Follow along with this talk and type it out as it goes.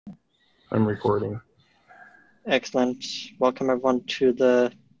I'm recording. Excellent. Welcome everyone to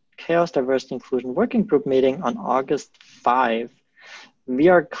the Chaos Diversity Inclusion Working Group meeting on August 5. We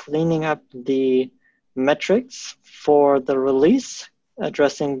are cleaning up the metrics for the release,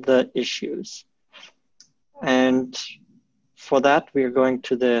 addressing the issues. And for that, we are going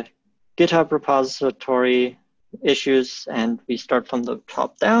to the GitHub repository issues, and we start from the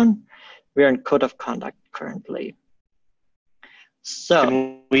top down. We are in Code of Conduct currently. So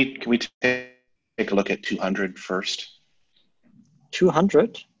can we take a look at 200 first?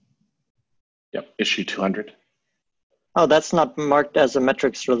 200? Yep, issue 200. Oh, that's not marked as a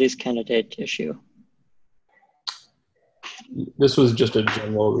metrics release candidate issue. This was just a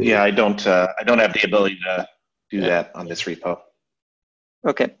general release. Yeah, I don't have the ability to do that on this repo.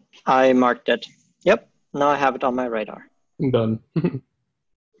 Okay, I marked it. Yep, now I have it on my radar. I'm done.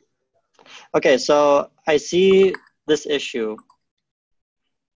 Okay, so I see this issue,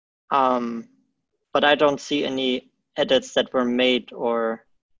 but I don't see any edits that were made,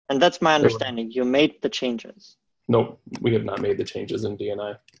 and that's my understanding. You made the changes. Nope, we have not made the changes in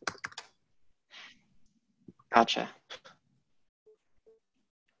D&I. Gotcha.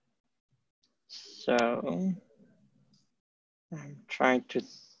 So I'm trying to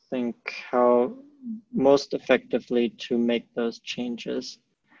think how most effectively to make those changes.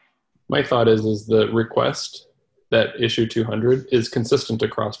 My thought is the request that issue 200 is consistent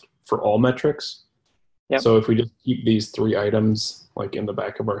across for all metrics. Yep. So if we just keep these 3 items like in the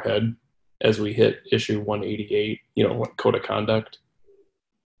back of our head as we hit issue 188, code of conduct,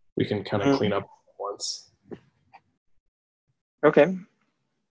 we can kind of clean up once. Okay.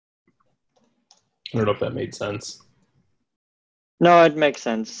 I don't know if that made sense. No, it makes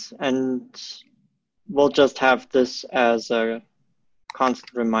sense. And we'll just have this as a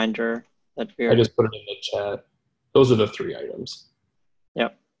constant reminder that we're... I just put it in the chat. Those are the 3 items.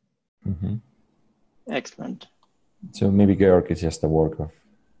 Yep. Mm-hmm. Excellent. So maybe Georg is just the work of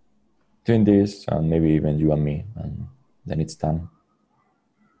doing this, and maybe even you and me, and then it's done.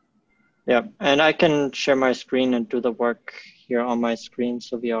 Yeah, and I can share my screen and do the work here on my screen,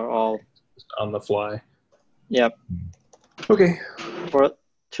 so we are all just on the fly. Yep. Okay.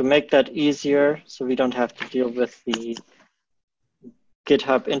 To make that easier, so we don't have to deal with the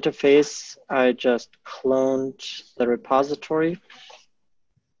GitHub interface, I just cloned the repository,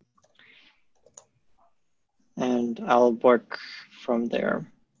 and I'll work from there.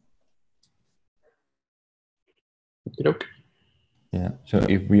 Okay. Yeah, so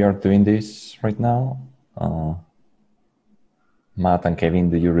if we are doing this right now, Matt and Kevin,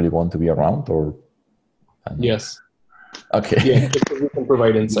 do you really want to be around, or? Yes. Okay. Yeah, we can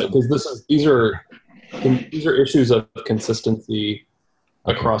provide insight, because these are issues of consistency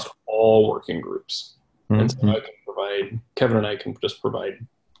across all working groups. Mm-hmm. And so Kevin and I can just provide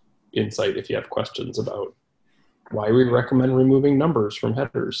insight if you have questions about why we recommend removing numbers from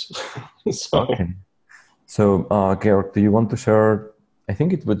headers. Okay. So, Georg, do you want to share? I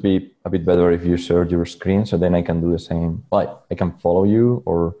think it would be a bit better if you shared your screen, so then I can do the same. Like, I can follow you,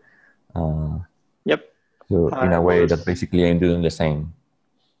 or Yep. So in a way that basically I'm doing the same.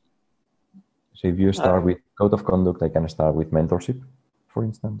 So if you start with code of conduct, I can start with mentorship, for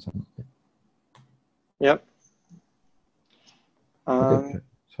instance. Yep. Okay,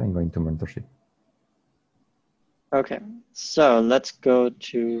 so I'm going to mentorship. Okay, so let's go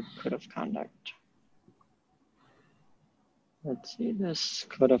to code of conduct. Let's see, this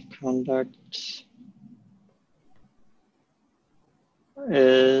code of conduct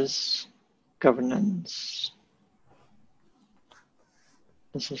is governance.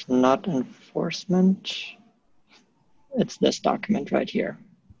 This is not enforcement. It's this document right here.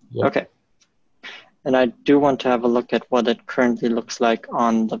 Yep. Okay. And I do want to have a look at what it currently looks like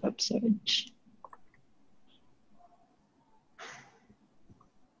on the website.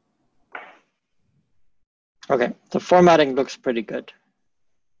 Okay, the formatting looks pretty good.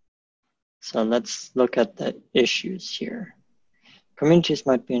 So let's look at the issues here. Communities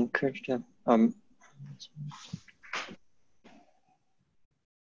might be encouraged to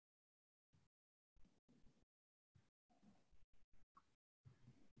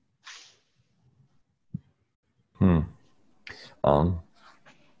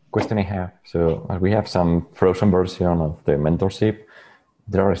Question I have. So we have some frozen version of the mentorship.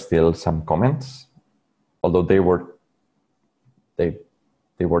 There are still some comments, although they were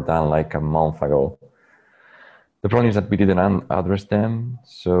done like a month ago. The problem is that we didn't address them.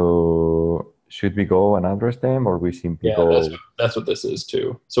 So should we go and address them, or we simply go? That's what this is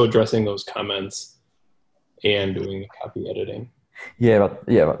too. So addressing those comments and doing the copy editing.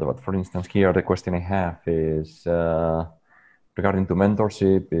 But for instance, here the question I have is regarding to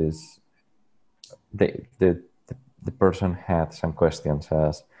mentorship is the person had some questions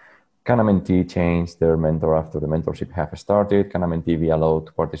as, can a mentee change their mentor after the mentorship have started? Can a mentee be allowed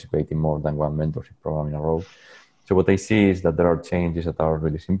to participate in more than one mentorship program in a row? So what I see is that there are changes that are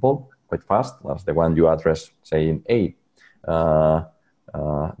really simple, quite fast. That's the one you address saying, hey,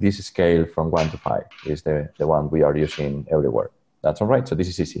 this scale from 1 to 5 is the one we are using everywhere. That's all right. So this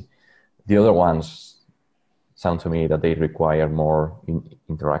is easy. The other ones sound to me that they require more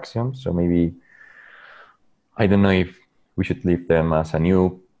interaction. So maybe, I don't know if we should leave them as a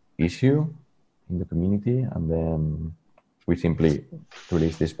new issue in the community, and then we simply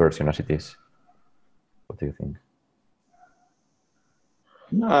release this version as it is. What do you think?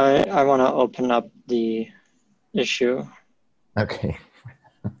 I want to open up the issue. Okay.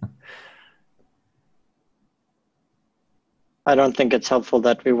 I don't think it's helpful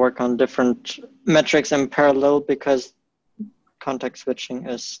that we work on different metrics in parallel because context switching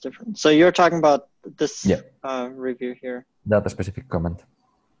is different. So you're talking about this review here. That specific comment.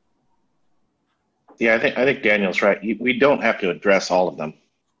 Yeah, I think Daniel's right. We don't have to address all of them.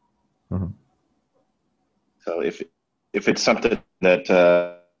 Mm-hmm. So if it's something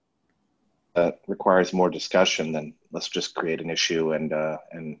that requires more discussion, then let's just create an issue and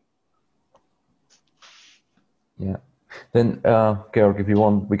yeah. Then, Georg, if you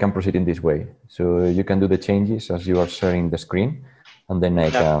want, we can proceed in this way. So you can do the changes as you are sharing the screen, and then I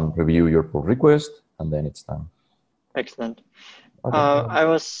can review your pull request, and then it's done. Excellent. Okay.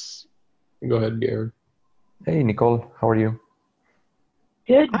 Go ahead, Georg. Hey, Nicole, how are you?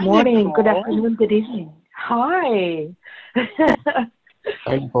 Good morning, Nicole. good afternoon, good evening. Hi.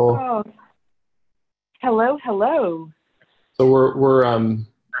 Hi, Nicole. Oh. Hello, hello. So we're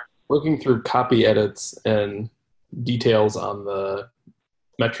working through copy edits and details on the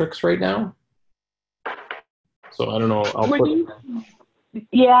metrics right now. So I don't know. Were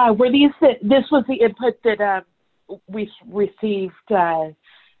these this was the input that we received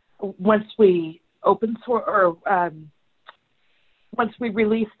once we open source or once we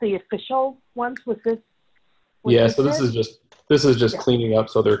released the official ones? Was this? So this is just cleaning up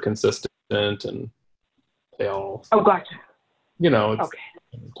so they're consistent and they all. Oh, gotcha. It's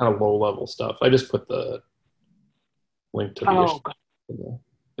kind of low level stuff. I just put the link to the issue. Gotcha.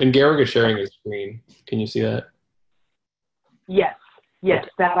 And Georg is sharing his screen. Can you see that? Yes, okay.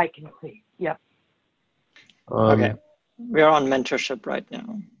 That I can see. Yep. Okay, we're on mentorship right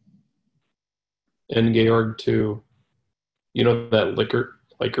now. And Georg too. You know that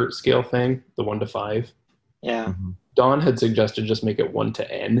Likert scale thing, the 1 to 5? Yeah. Mm-hmm. Dawn had suggested just make it 1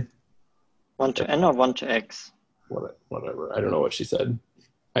 to n. 1 to n or 1 to x? Whatever. I don't know what she said.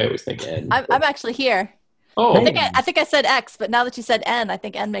 I always think n. I'm actually here. Oh, I think I said x, but now that you said n, I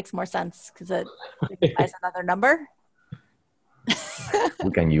think n makes more sense because it implies another number.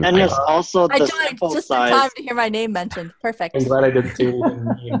 We can use. And it's also the I joined just in time to hear my name mentioned. Perfect. I'm glad I didn't say anything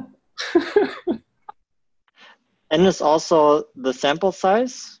mean. And it's also the sample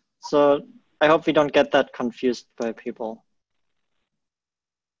size. So I hope we don't get that confused by people.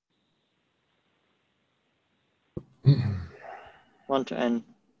 One to n.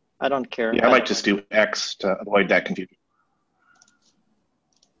 I don't care. I might just do X to avoid that confusion.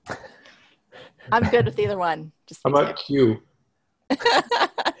 I'm good with either one. Just How about Q?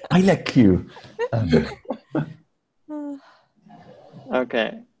 I like Q.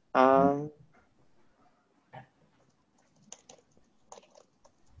 Okay.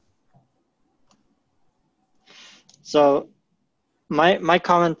 So my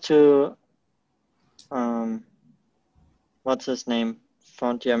comment to what's his name?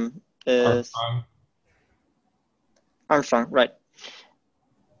 Frontier is Armstrong, right?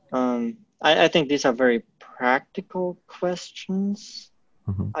 I think these are very practical questions.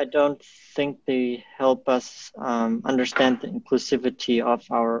 Mm-hmm. I don't think they help us understand the inclusivity of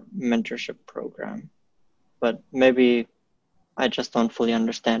our mentorship program, but maybe I just don't fully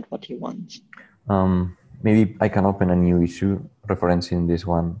understand what he wants. Maybe I can open a new issue referencing this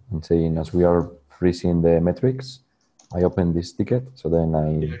one and saying, as we are freezing the metrics, I open this ticket. So then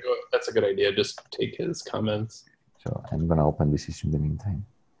that's a good idea. Just take his comments. So I'm going to open this issue in the meantime.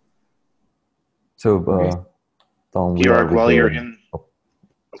 So, Tom, Georg, while you're in... Oh,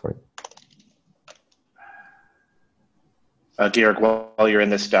 sorry. Georg, while you're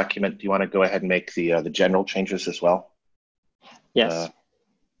in this document, do you want to go ahead and make the general changes as well? Yes.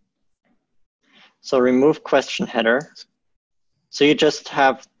 So remove question header. So you just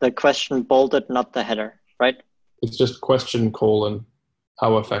have the question bolded, not the header, right? It's just question :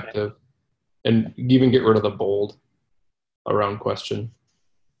 how effective, and even get rid of the bold around question.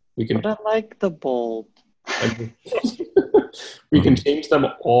 We can. But I like the bold. We can change them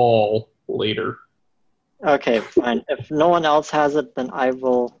all later. Okay, fine. If no one else has it, then I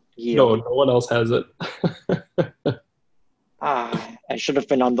will No, yield. no one else has it. I should have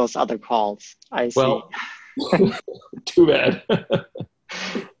been on those other calls. I see. Well, too bad.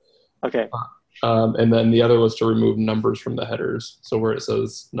 Okay. And then the other was to remove numbers from the headers. So where it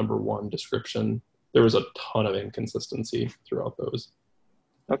says number 1 description, there was a ton of inconsistency throughout those.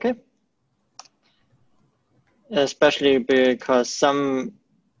 Okay. Especially because some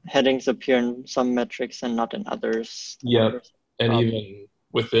headings appear in some metrics and not in others. Yep. And even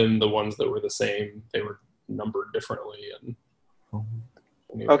within the ones that were the same, they were numbered differently. And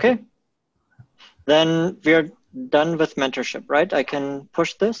okay. Then we're done with mentorship, right? I can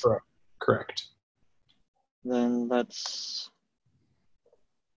push this? Correct. Then let's,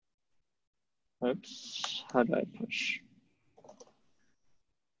 oops, how do I push?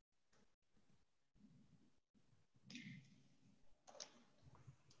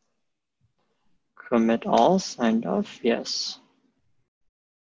 Commit all, signed off, yes.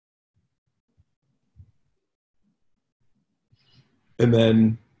 And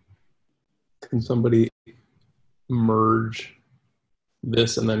then can somebody merge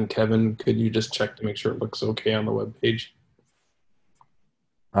this? And then Kevin, could you just check to make sure it looks okay on the web page?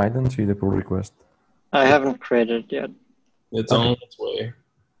 I don't see the pull request. I haven't created it yet. It's on its way.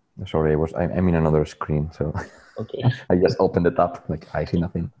 Sorry, I'm in another screen, so Okay. I just opened it up. Like I see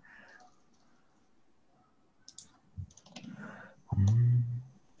nothing.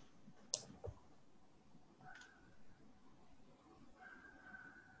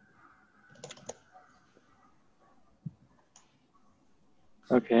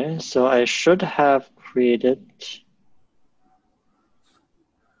 Okay, so I should have created.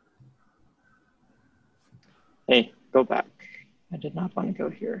 Hey, go back. I did not want to go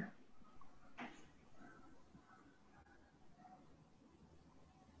here.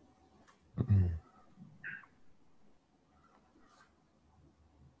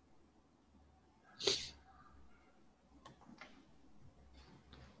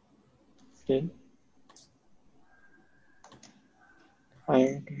 Okay.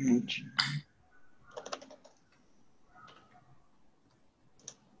 I'm going to.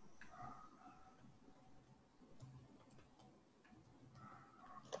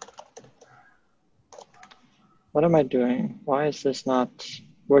 What am I doing? Why is this not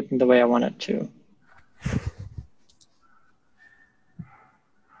working the way I want it to?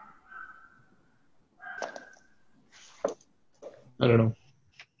 I don't know.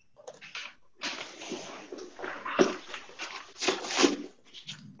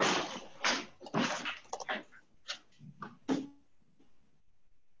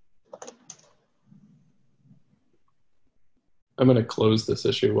 I'm going to close this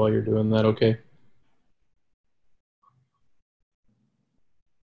issue while you're doing that, okay?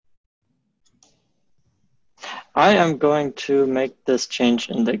 I am going to make this change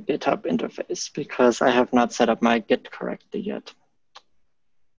in the GitHub interface because I have not set up my Git correctly yet.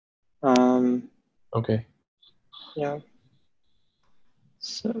 Okay. Yeah.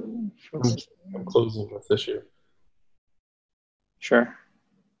 So I'm closing this issue. Sure.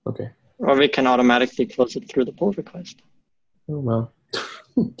 Okay. Or we can automatically close it through the pull request. Oh, well,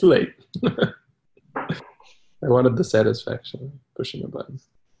 too late. I wanted the satisfaction of pushing a button.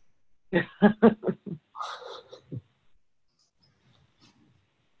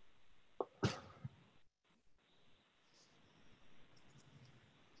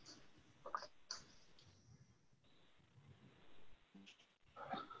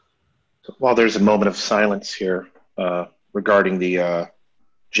 While there's a moment of silence here regarding the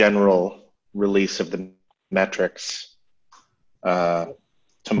general release of the metrics,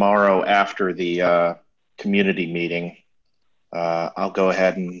 tomorrow after the community meeting, I'll go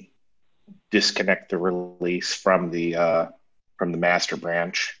ahead and disconnect the release from the master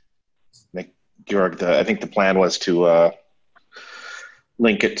branch. Georg, I think the plan was to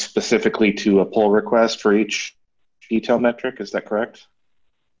link it specifically to a pull request for each detail metric. Is that correct?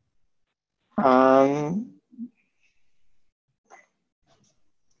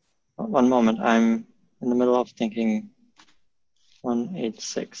 One moment, I'm in the middle of thinking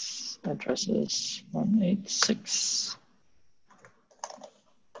 186 addresses, 186.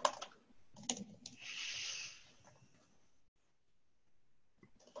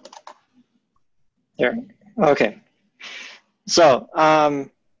 There, okay. So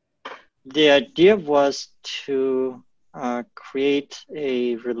the idea was to create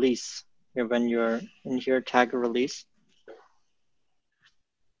a release when you're in here, tag a release.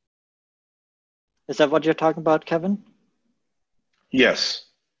 Is that what you're talking about, Kevin? Yes.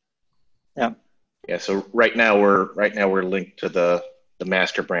 Yeah. Yeah. So right now we're linked to the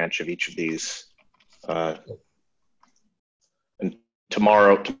master branch of each of these And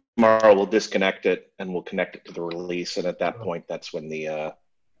tomorrow we'll disconnect it and we'll connect it to the release. And at that point, that's when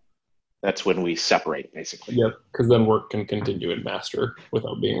we separate, basically. Yep, because then work can continue in master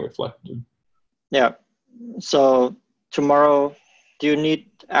without being reflected. Yeah. So tomorrow, do you need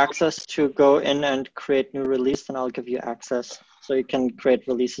access to go in and create new release? Then I'll give you access so you can create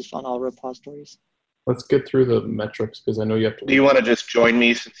releases on all repositories. Let's get through the metrics because I know you have to. Do you want to just join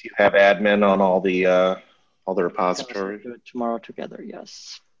me since you have admin on all the repositories? Do it tomorrow together.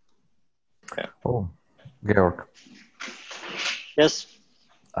 Yes. Okay. Oh, Georg. Yes.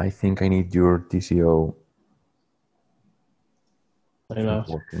 I think I need your TCO. I know.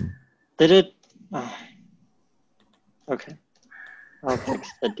 Did it? Oh. Okay. I'll fix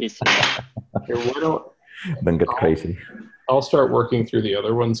the DC. Don't get crazy. I'll start working through the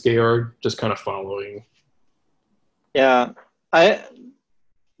other ones, Georg, just kind of following. Yeah.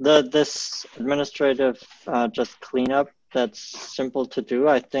 This administrative just cleanup, that's simple to do.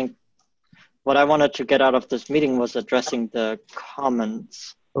 I think what I wanted to get out of this meeting was addressing the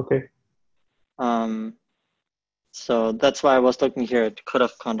comments. Okay. So that's why I was looking here at code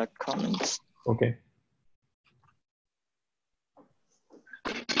of conduct comments. Okay.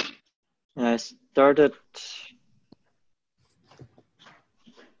 And I started.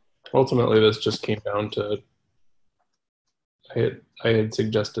 Ultimately, this just came down to I had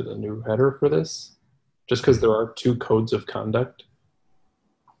suggested a new header for this, just because there are two codes of conduct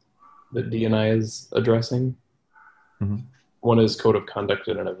that D&I is addressing. Mm-hmm. One is code of conduct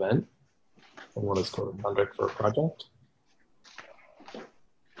in an event, and one is code of conduct for a project.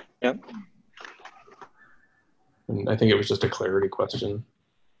 Yep. And I think it was just a clarity question.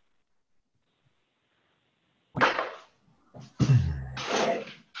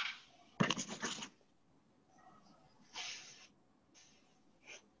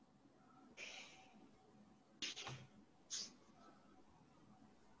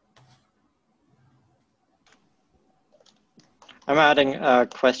 I'm adding a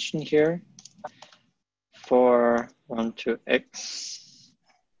question here for 1 to X.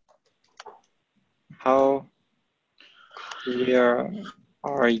 How clear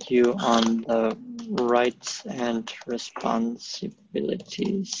are you on the rights and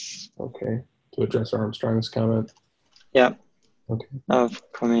responsibilities? Okay, to address Armstrong's comment. Yeah. Okay. Of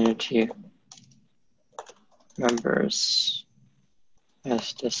community members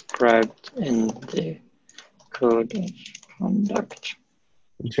as described in the code of conduct.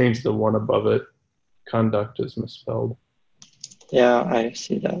 You changed the one above it. Conduct is misspelled. Yeah, I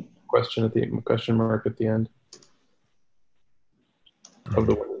see that. Question mark at the end of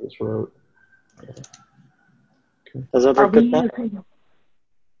the one you just wrote. Yeah. Okay. Does that look good now?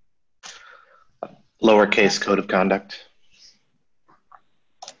 Lowercase code of conduct.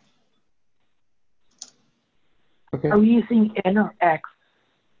 Okay. Are we using N or X?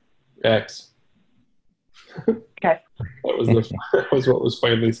 X. Okay. That was what was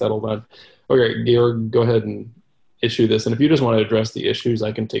finally settled on. Okay, Georg, go ahead and issue this. And if you just want to address the issues,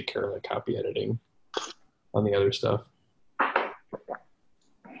 I can take care of the copy editing on the other stuff.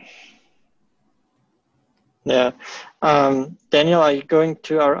 Yeah. Daniel, are you going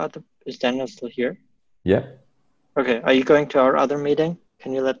to our other, is Daniel still here? Yeah. Okay, are you going to our other meeting?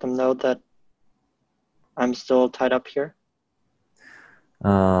 Can you let them know that I'm still tied up here?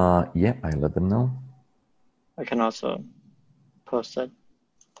 Yeah, I let them know. I can also post it.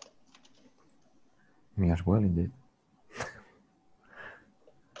 Me as well, indeed.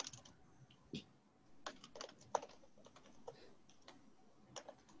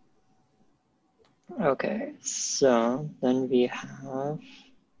 Okay, so then we have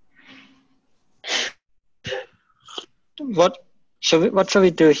what should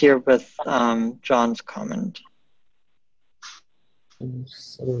we do here with John's comment?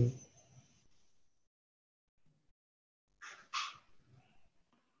 So,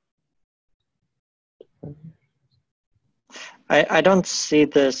 I don't see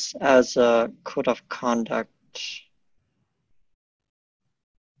this as a code of conduct.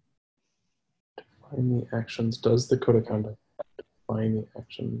 define the actions. Does the code of conduct define the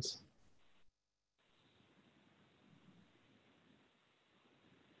actions?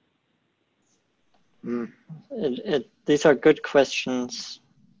 These are good questions.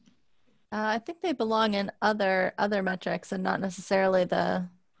 I think they belong in other metrics and not necessarily the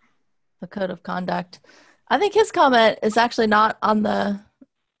code of conduct. I think his comment is actually not on the.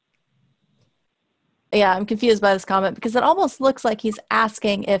 Yeah, I'm confused by this comment because it almost looks like he's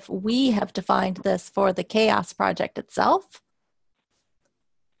asking if we have defined this for the CHAOSS project itself.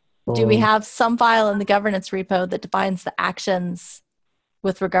 Do we have some file in the governance repo that defines the actions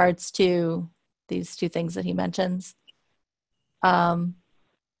with regards to these two things that he mentions. So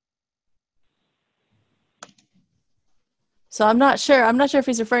I'm not sure if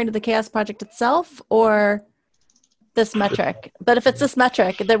he's referring to the CHAOSS project itself or this metric. But if it's this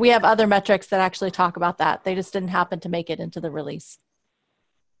metric, that we have other metrics that actually talk about that. They just didn't happen to make it into the release.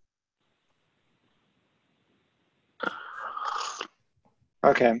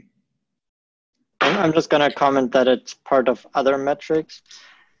 Okay. I'm just going to comment that it's part of other metrics.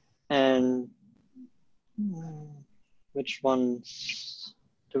 And which ones,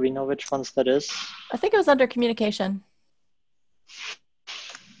 do we know which ones that is? I think it was under communication.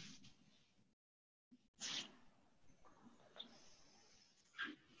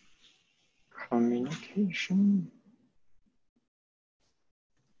 Communication.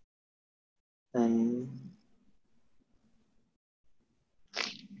 And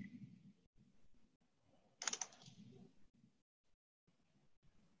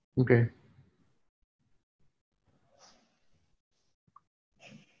Okay.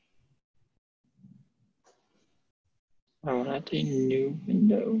 I want to add a new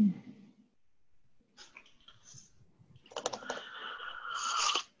window.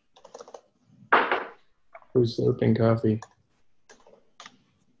 Who's slurping coffee?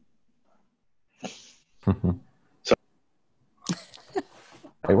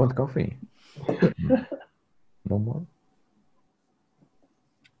 I want coffee. No more.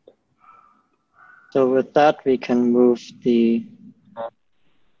 So with that, we can move the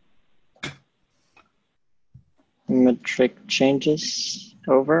metric changes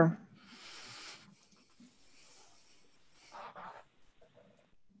over.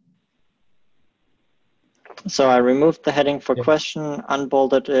 So I removed the heading for question,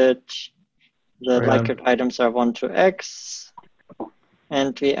 unbolded it. The Likert items are 1 to X.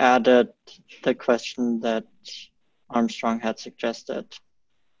 And we added the question that Armstrong had suggested.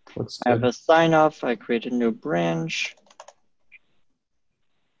 I have a sign off. I create a new branch.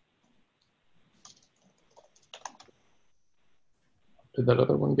 Did that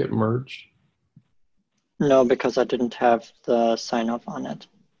other one get merged? No, because I didn't have the sign off on it.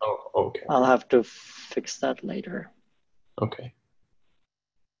 Oh, okay. I'll have to fix that later. Okay.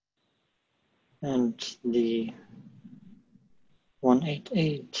 And the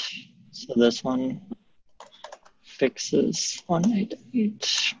 188. So this one fixes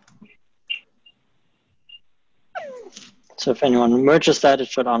 188. So if anyone merges that, it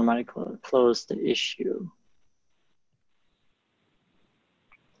should automatically close the issue.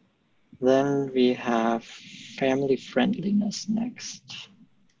 Then we have family friendliness next.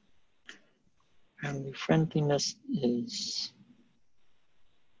 Family friendliness is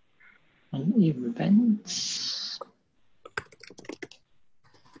an event.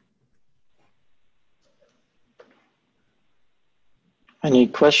 Any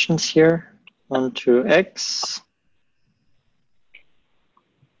questions here? 1 to X.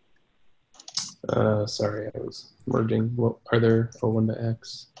 Sorry, I was merging. What are there? 1 to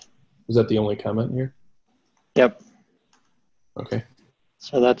X. Is that the only comment here? Yep. Okay.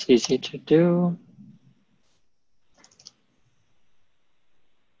 So that's easy to do.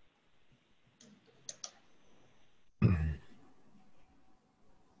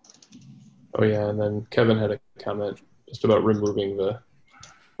 Oh yeah, and then Kevin had a comment just about removing the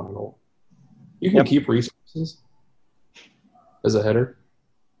final. You can keep resources as a header.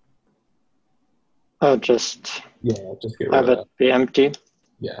 Oh, just get rid have of it that. be empty.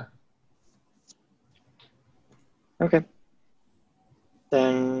 Yeah. Okay.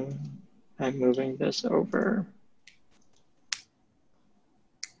 Then I'm moving this over.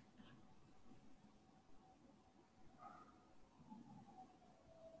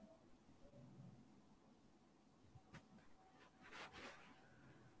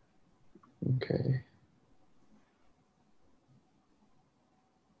 Okay.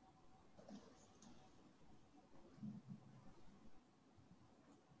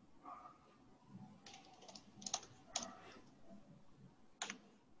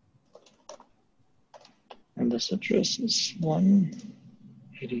 And this address is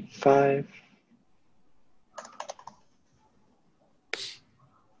 185.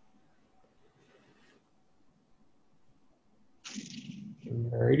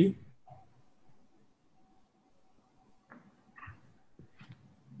 Alrighty.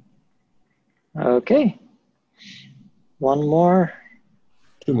 Okay. One more.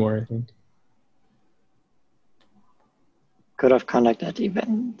 2 more, I think. Code of conduct at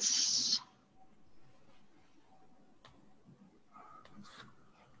events.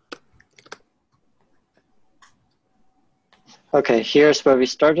 Okay, here's where we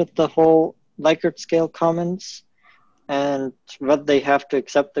started the whole Likert scale comments. and whether they have to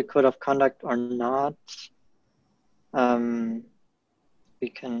accept the code of conduct or not, we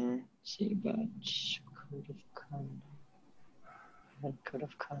can see about code of conduct and code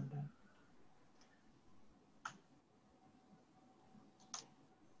of conduct.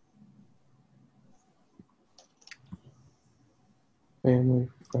 Family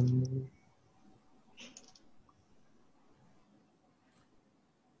friendly.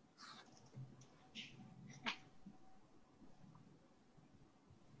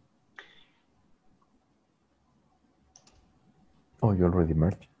 Oh, you already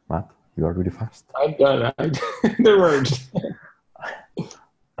merged, Matt. You are really fast. I'm done. There weren't.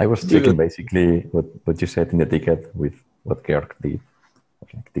 I was checking basically what you said in the ticket with what Georg did.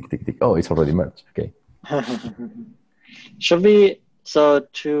 Okay, tick, tick, tick. Oh, it's already merged. Okay. Should we, so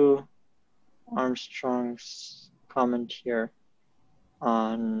to Armstrong's comment here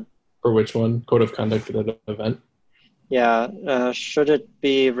on. For which one? Code of conduct at an event? Yeah, should it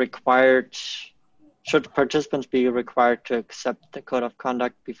be required, should participants be required to accept the code of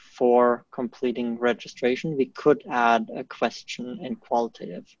conduct before completing registration? We could add a question in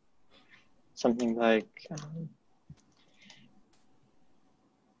qualitative. Something like,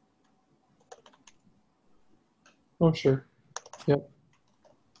 Oh, sure. Yep.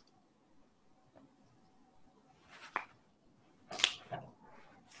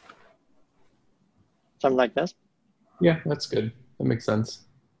 something like this. Yeah, that's good. That makes sense.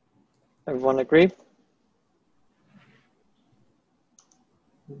 Everyone agree?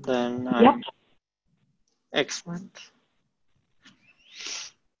 Then Yep. Excellent.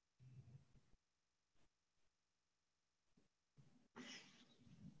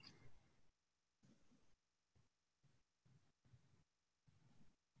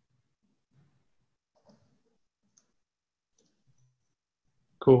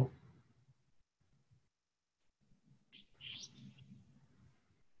 Cool.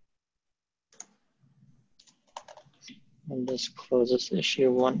 And this closes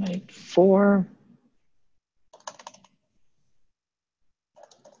issue 184.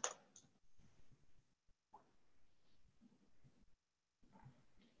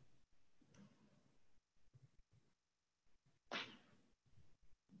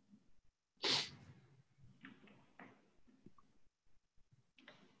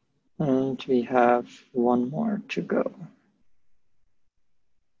 And we have one more to go.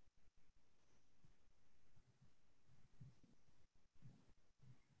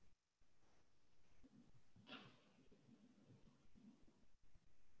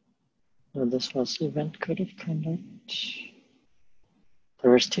 So this was event code of conduct.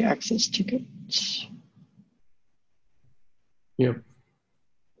 Diversity access tickets. Yep.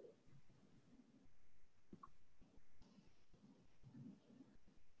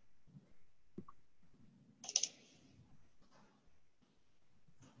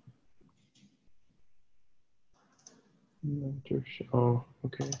 Oh,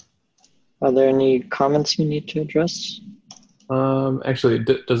 okay. Are there any comments you need to address? Actually,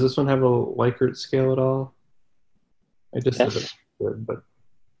 does this one have a Likert scale at all? I just said Yes. it would, but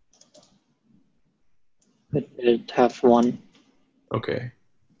It did have one. okay.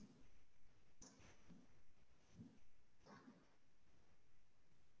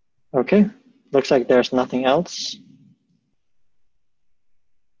 Okay. Looks like there's nothing else.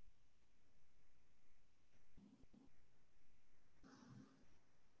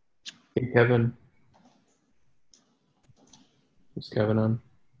 Hey, Kevin. Is Kevin on?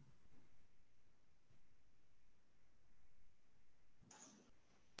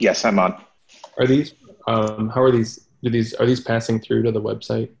 Yes, I'm on. Are these? How are these? Are these passing through to the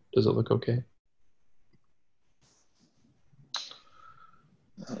website? Does it look okay?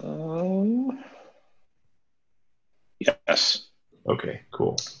 Yes. Okay,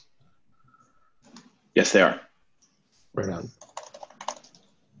 cool. Yes, they are. Right on.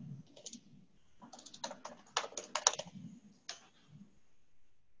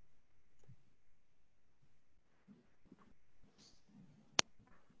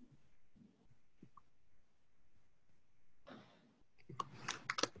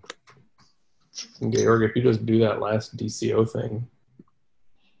 And Georg, if you just do that last DCO thing.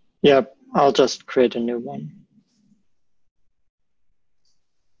 Yep, I'll just create a new one.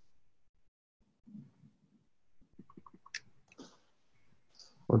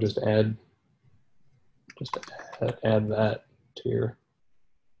 Or just add that to your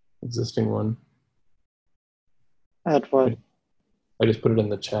existing one. Add what? I just put it in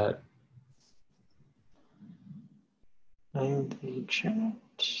the chat. In the chat.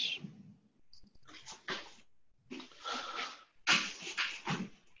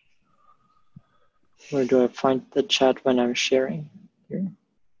 Where do I find the chat when I'm sharing here?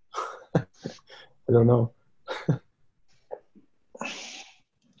 I don't know.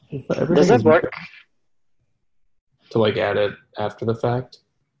 Does it work? To like add it after the fact?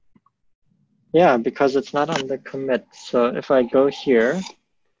 Yeah, because it's not on the commit. So if I go here,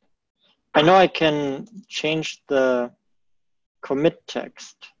 I know I can change the commit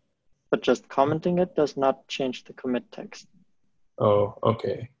text, but just commenting it does not change the commit text. Oh,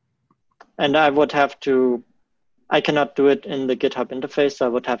 okay. And I would have to, I cannot do it in the GitHub interface, so I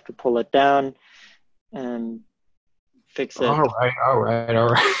would have to pull it down and fix it. All right.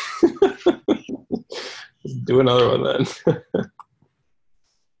 Let's do another one then.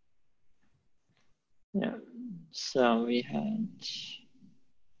 Yeah, so we had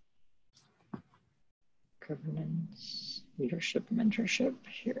governance, leadership, mentorship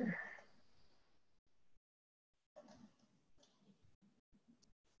here.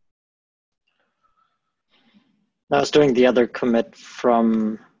 I was doing the other commit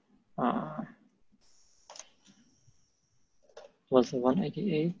from, was it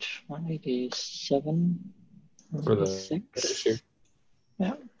 188, 187, For the 186? issue.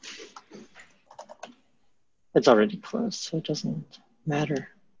 Yeah. It's already closed, so it doesn't matter.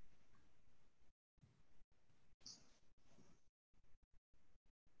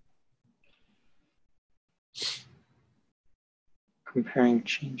 Comparing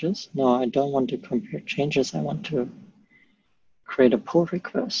changes? No, I don't want to compare changes. I want to create a pull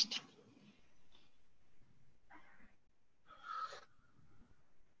request.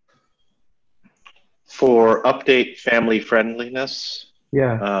 For update family friendliness,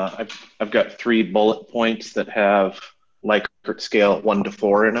 Yeah. I've got 3 bullet points that have Likert scale 1 to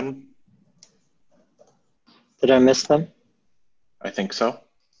 4 in them. Did I miss them? I think so.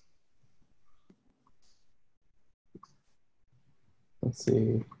 Let's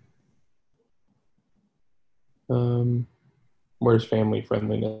see. Where's family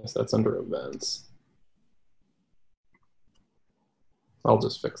friendliness? That's under events. I'll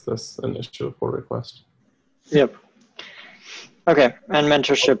just fix this and issue a pull request. Yep. Okay, and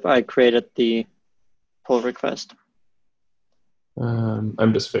mentorship, I created the pull request.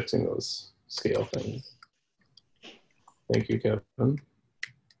 I'm just fixing those scale things. Thank you, Kevin.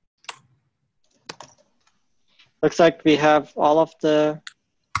 Looks like we have all of the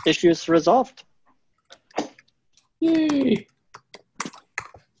issues resolved. Yay!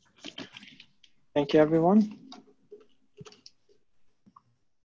 Thank you, everyone.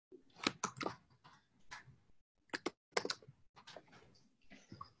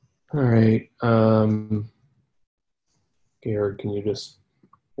 All right. Garrett, can you just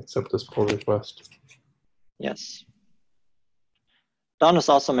accept this pull request? Yes. Dawn is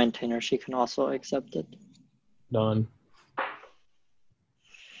also maintainer. She can also accept it. Done.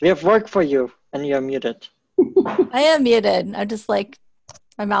 We have work for you, and you're muted. I am muted. I'm just like,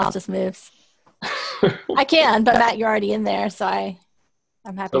 my mouth just moves. I can, but Matt, you're already in there, so I'm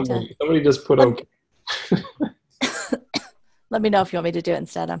happy to. Somebody just put okay. Let me know if you want me to do it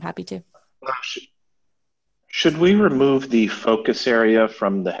instead. I'm happy to. Should we remove the focus area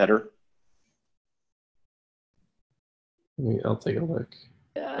from the header? I'll take a look.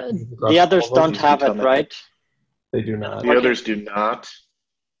 The others don't have it, right? They do not. The others do not.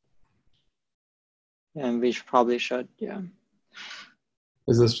 And we probably should, yeah.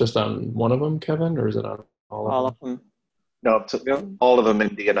 Is this just on one of them, Kevin, or is it on all of them? No, it's all of them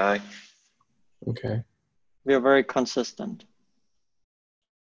in D&I. Okay. We are very consistent.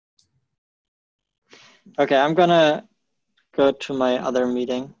 Okay, I'm gonna go to my other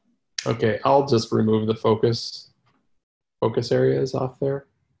meeting. Okay, I'll just remove the focus areas off there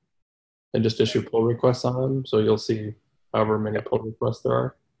and just issue pull requests on them, so you'll see however many pull requests there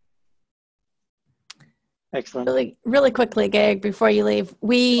are. Excellent. Really quickly, Gag, before you leave,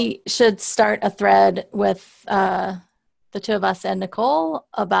 we should start a thread with the two of us and Nicole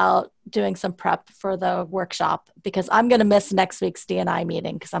about doing some prep for the workshop, because I'm going to miss next week's D&I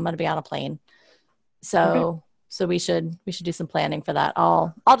meeting because I'm going to be on a plane. So we should do some planning for that.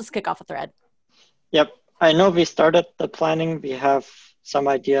 I'll just kick off a thread. Yep. I know we started the planning. We have some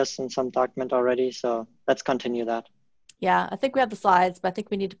ideas and some document already, so let's continue that. Yeah, I think we have the slides, but I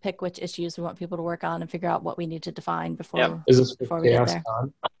think we need to pick which issues we want people to work on and figure out what we need to define before, before we get there.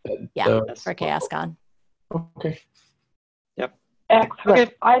 Yeah, that's for CHAOSS.D&I. Okay. Yep. Excellent.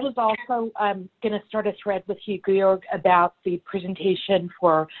 Okay. I was also going to start a thread with you, Georg, about the presentation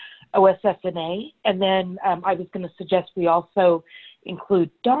for OSS&A, and then I was going to suggest we also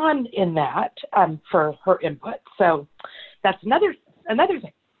include Dawn in that for her input. So that's another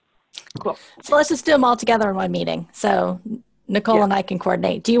thing. Cool. So let's just do them all together in one meeting. So Nicole and I can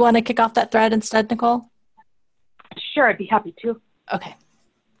coordinate. Do you want to kick off that thread instead, Nicole? Sure, I'd be happy to. Okay.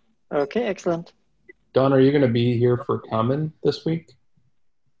 Okay, excellent. Dawn, are you going to be here for Common this week?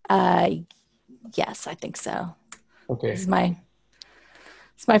 Yes, I think so. Okay. It's my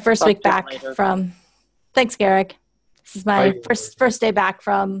first Talk week to you back later. from. Thanks, Garrick. This is my Bye. first day back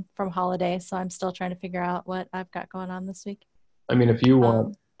from holiday, so I'm still trying to figure out what I've got going on this week. I mean, if you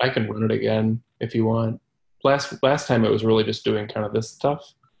want, I can run it again if you want. Last time it was really just doing kind of this stuff,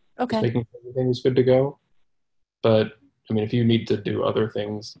 just Okay. making sure everything was good to go. But I mean, if you need to do other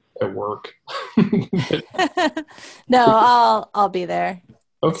things at work, No, I'll be there.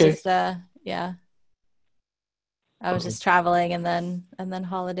 okay. It's just yeah. I was just traveling and then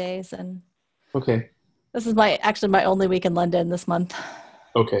holidays, and Okay. this is actually my only week in London this month.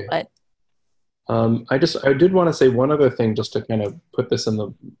 Okay. But I did want to say one other thing just to kind of put this in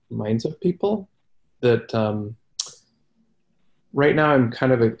the minds of people that right now I'm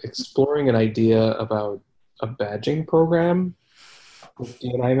kind of exploring an idea about a badging program with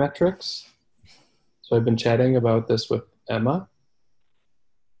D&I metrics. So I've been chatting about this with Emma.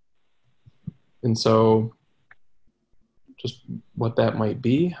 And so just what that might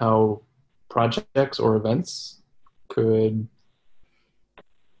be, how projects or events could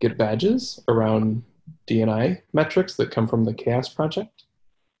get badges around D&I metrics that come from the CHAOSS project.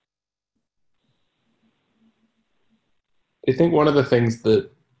 I think one of the things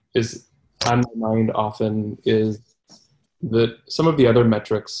that is on my mind often is that some of the other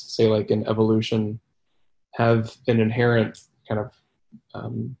metrics, say like in evolution, have an inherent kind of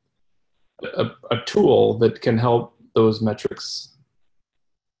a tool that can help those metrics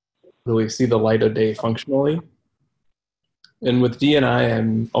really see the light of day functionally. And with D&I,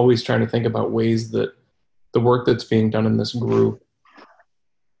 I'm always trying to think about ways that the work that's being done in this group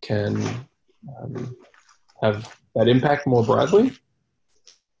can have that impact more broadly.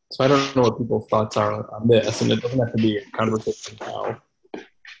 So I don't know what people's thoughts are on this, and it doesn't have to be a conversation now.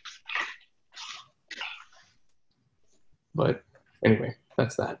 But anyway,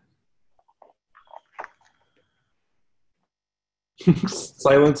 that's that.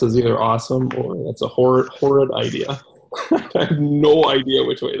 Silence is either awesome or that's a horrid idea. I have no idea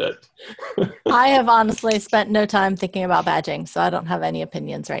which way that. I have honestly spent no time thinking about badging, so I don't have any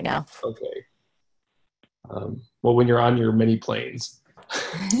opinions right now. Okay. Well, when you're on your mini planes,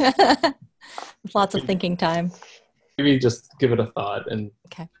 With lots of thinking time. maybe just give it a thought. And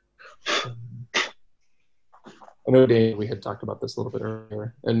okay. I know, Dave, we had talked about this a little bit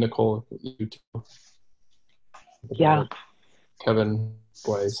earlier, and Nicole, you too. Yeah. Kevin,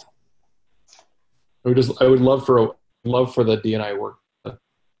 Wise. I would love for the D&I work to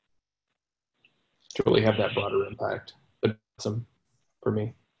really have that broader impact. That's awesome for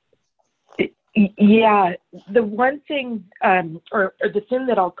me. Yeah, the one thing, or the thing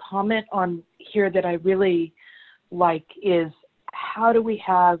that I'll comment on here that I really like is how do we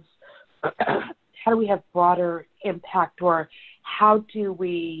have broader impact, or how do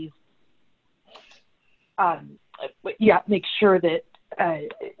we, make sure that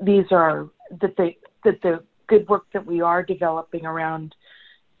the good work that we are developing around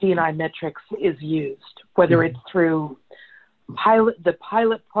D&I metrics is used, whether it's through the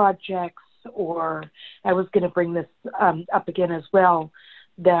pilot projects, or I was going to bring this up again as well,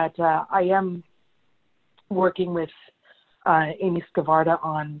 that I am working with Amy Scavarda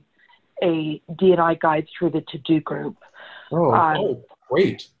on a D&I guide through the to-do group. Oh,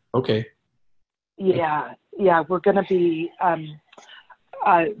 great. Okay. Yeah, we're going to be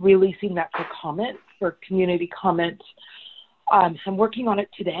releasing that for community comment. I'm working on it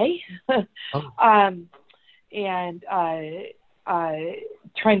today, and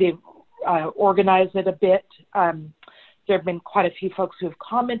trying to organize it a bit. There have been quite a few folks who have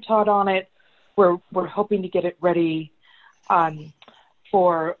commented on it. We're hoping to get it ready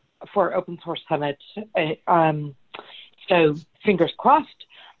for Open Source Summit. So fingers crossed.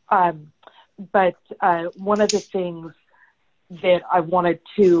 But one of the things that I wanted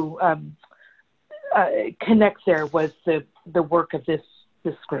to connect there was the work of this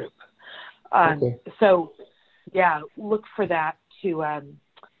group. Okay. So yeah, look for that to.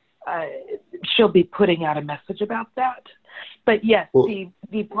 She'll be putting out a message about that. But yes, well,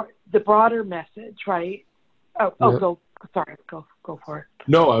 the broader message, right? Go for it.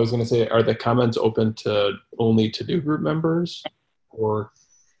 No, I was going to say, are the comments open to only to-do group members, or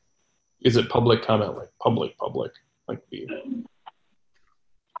is it public comment, like public, like the?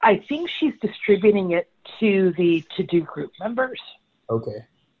 I think she's distributing it to the to-do group members. Okay.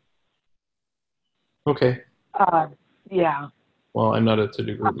 Okay. Yeah. Well, I'm not a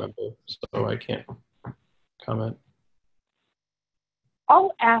to-do group member, so I can't comment.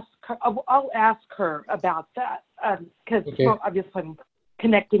 I'll ask her. I'll ask her about that because Okay. well, obviously I'm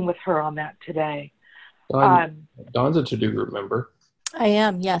connecting with her on that today. Dawn's a to-do group member. I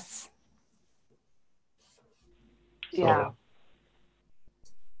am, yes. So, Yeah.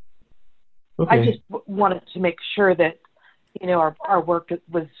 okay. I just wanted to make sure that our work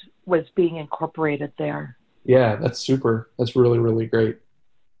was being incorporated there. Yeah, that's super. That's really, really great.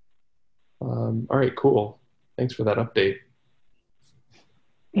 All right, cool. Thanks for that update.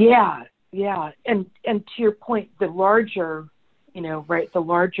 Yeah, yeah, and to your point, the larger, the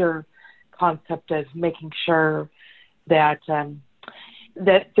larger concept of making sure that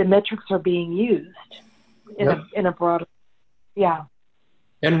that the metrics are being used in a broader, yeah,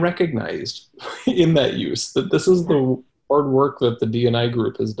 and recognized in that use that this is the hard work that the D&I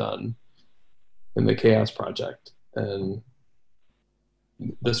group has done in the CHAOSS project, and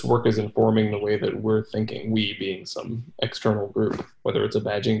this work is informing the way that we're thinking, we being some external group, whether it's a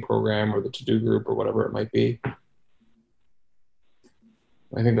badging program or the to-do group or whatever it might be.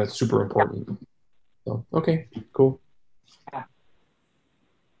 I think that's super important. So, okay, cool.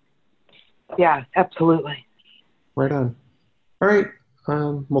 yeah, absolutely. Right on. All right.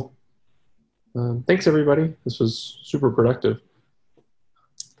 Well, thanks everybody. This was super productive.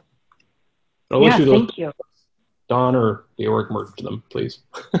 I'll let Thank you. Dawn or Georg merge them, please.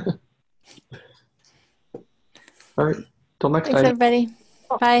 All right. Till next Thanks, time. everybody.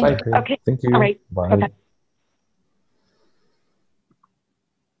 Bye. Bye. Okay. Thank you. All right. Bye. Okay.